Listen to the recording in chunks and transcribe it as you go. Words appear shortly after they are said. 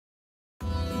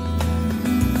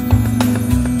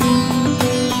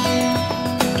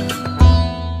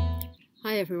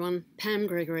everyone, Pam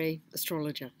Gregory,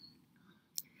 astrologer.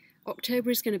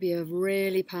 October is going to be a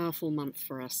really powerful month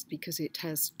for us because it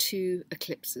has 2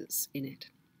 eclipses in it.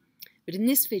 But in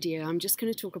this video, I'm just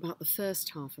going to talk about the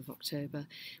first half of October,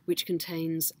 which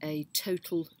contains a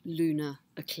total lunar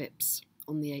eclipse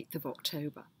on the 8th of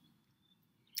October.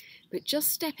 But just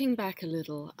stepping back a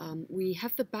little, we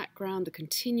have the background, the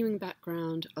continuing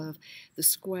background of the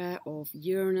square of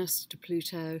Uranus to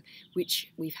Pluto,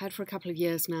 which we've had for a couple of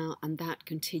years now, and that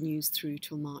continues through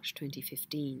till March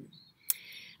 2015.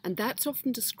 And that's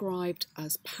often described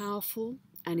as powerful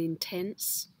and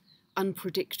intense,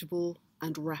 unpredictable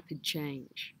and rapid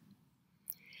change.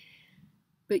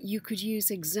 But you could use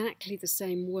exactly the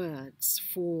same words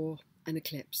for an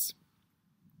eclipse.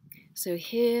 So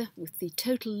here, with the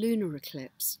total lunar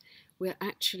eclipse, we're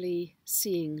actually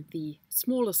seeing the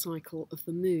smaller cycle of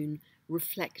the moon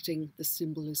reflecting the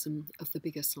symbolism of the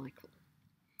bigger cycle.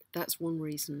 That's one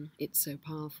reason it's so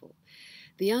powerful.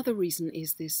 The other reason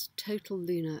is this total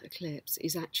lunar eclipse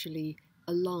is actually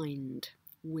aligned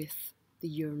with the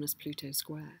Uranus-Pluto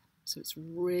square, so it's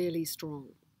really strong.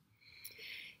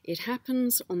 It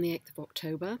happens on the 8th of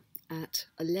October at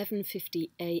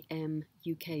 11:50 AM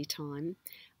UK time,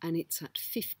 and it's at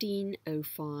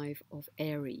 15:05 of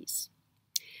Aries.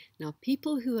 Now,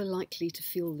 people who are likely to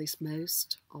feel this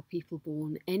most are people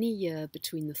born any year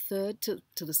between the 3rd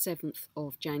to the 7th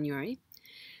of January,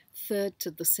 3rd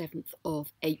to the 7th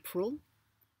of April,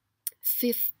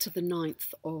 5th to the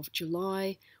 9th of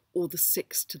July, or the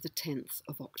 6th to the 10th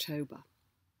of October.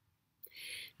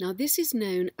 Now, this is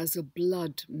known as a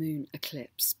blood moon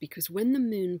eclipse because when the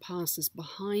moon passes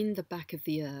behind the back of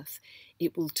the Earth,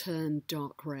 it will turn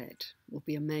dark red. It will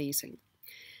be amazing.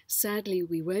 Sadly,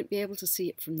 we won't be able to see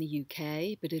it from the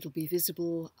UK, but it'll be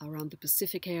visible around the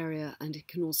Pacific area, and it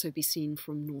can also be seen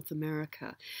from North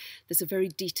America. There's a very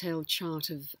detailed chart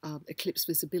of eclipse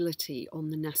visibility on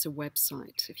the NASA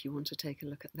website if you want to take a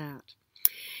look at that.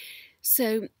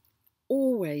 So,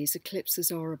 always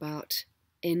eclipses are about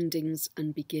endings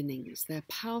and beginnings. They're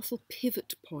powerful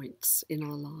pivot points in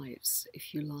our lives,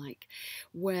 if you like,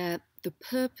 where the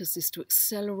purpose is to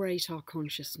accelerate our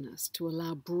consciousness, to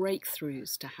allow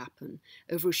breakthroughs to happen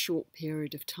over a short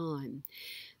period of time.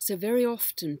 So very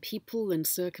often people and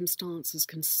circumstances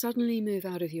can suddenly move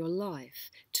out of your life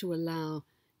to allow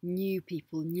new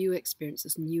people, new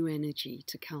experiences, new energy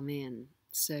to come in.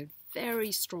 So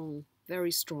very strong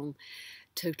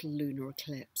total lunar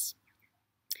eclipse.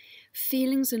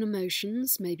 Feelings and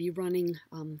emotions may be running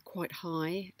quite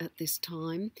high at this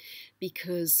time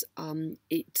because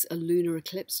it's a lunar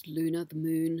eclipse, lunar, the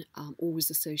moon, always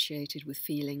associated with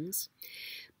feelings.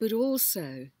 But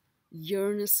also,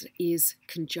 Uranus is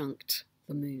conjunct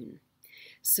the moon.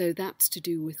 So that's to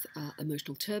do with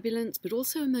emotional turbulence, but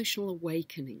also emotional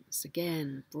awakenings.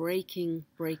 Again, breaking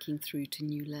through to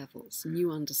new levels,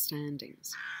 new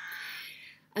understandings.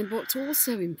 And what's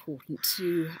also important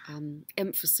to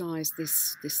emphasise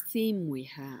this theme we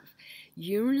have,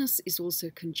 Uranus is also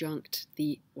conjunct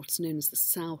what's known as the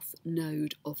south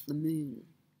node of the moon.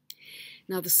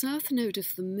 Now, the south node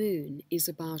of the moon is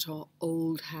about our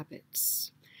old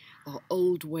habits, our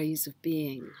old ways of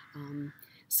being.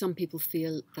 Some people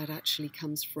feel that actually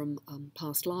comes from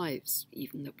past lives,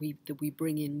 even that we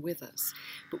bring in with us.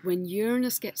 But when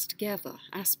Uranus gets together,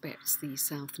 aspects the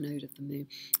south node of the moon,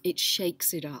 it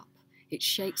shakes it up. It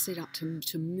shakes it up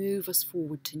to move us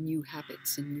forward to new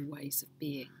habits and new ways of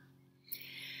being.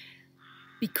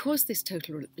 Because this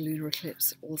total lunar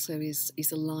eclipse also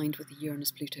is aligned with the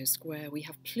Uranus-Pluto square, we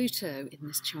have Pluto in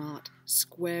this chart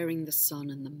squaring the Sun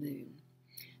and the Moon.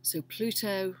 So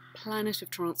Pluto, planet of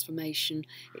transformation,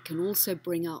 it can also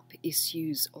bring up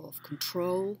issues of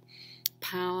control,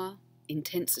 power,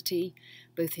 intensity,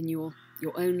 both in your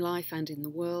own life and in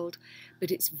the world, but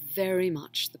it's very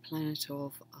much the planet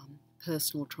of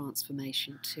personal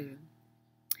transformation too.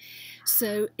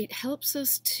 So it helps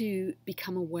us to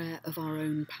become aware of our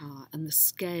own power and the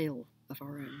scale of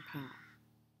our own power.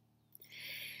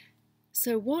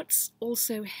 So what's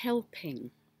also helping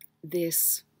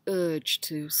this urge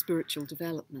to spiritual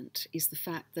development is the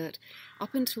fact that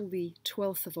up until the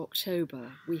 12th of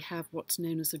October we have what's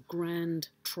known as a grand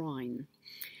trine.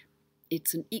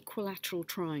 It's an equilateral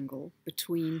triangle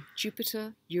between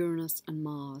Jupiter, Uranus and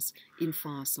Mars in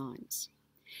fire signs.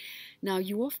 Now,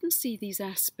 you often see these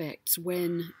aspects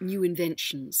when new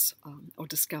inventions are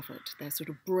discovered. They're sort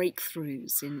of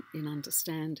breakthroughs in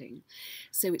understanding.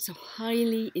 So it's a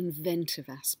highly inventive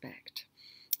aspect.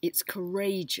 It's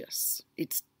courageous,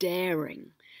 it's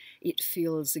daring, it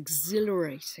feels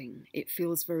exhilarating, it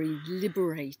feels very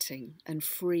liberating and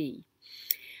free.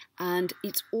 And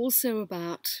it's also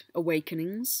about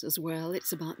awakenings as well.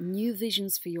 It's about new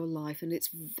visions for your life, and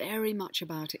it's very much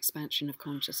about expansion of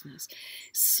consciousness,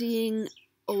 seeing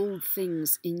old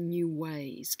things in new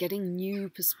ways, getting new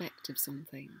perspectives on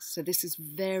things. So this is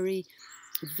very,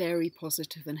 very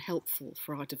positive and helpful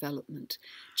for our development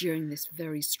during this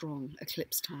very strong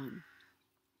eclipse time.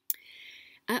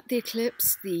 At the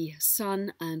eclipse, the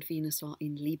Sun and Venus are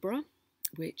in Libra,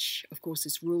 which of course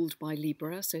is ruled by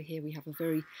Libra. So here we have a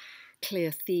very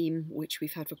clear theme, which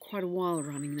we've had for quite a while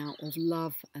running now, of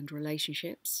love and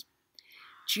relationships.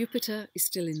 Jupiter is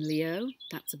still in Leo,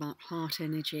 that's about heart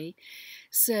energy.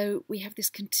 So we have this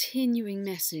continuing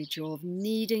message of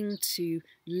needing to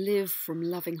live from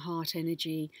loving heart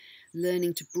energy,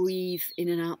 learning to breathe in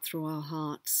and out through our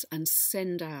hearts and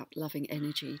send out loving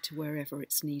energy to wherever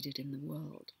it's needed in the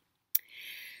world.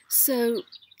 So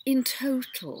in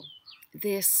total,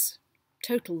 this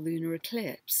total lunar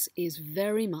eclipse is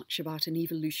very much about an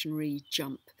evolutionary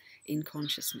jump in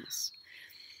consciousness.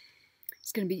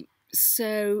 It's going to be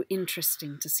so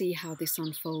interesting to see how this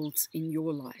unfolds in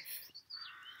your life.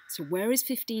 So where is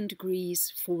 15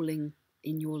 degrees falling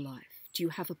in your life? Do you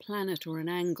have a planet or an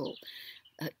angle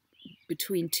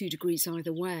between 2 degrees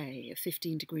either way,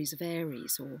 15 degrees of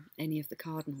Aries or any of the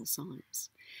cardinal signs?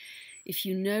 If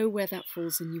you know where that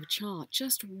falls in your chart,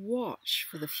 just watch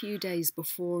for the few days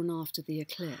before and after the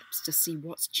eclipse to see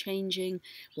what's changing,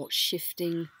 what's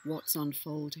shifting, what's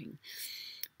unfolding.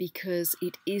 Because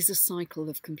it is a cycle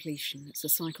of completion. It's a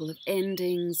cycle of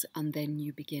endings and then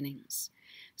new beginnings.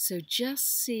 So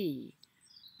just see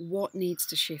what needs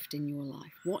to shift in your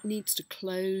life, what needs to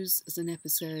close as an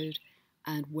episode,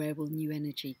 and where will new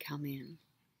energy come in.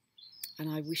 And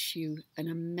I wish you an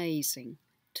amazing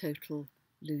total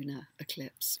lunar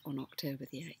eclipse on October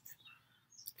the 8th.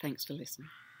 Thanks for listening.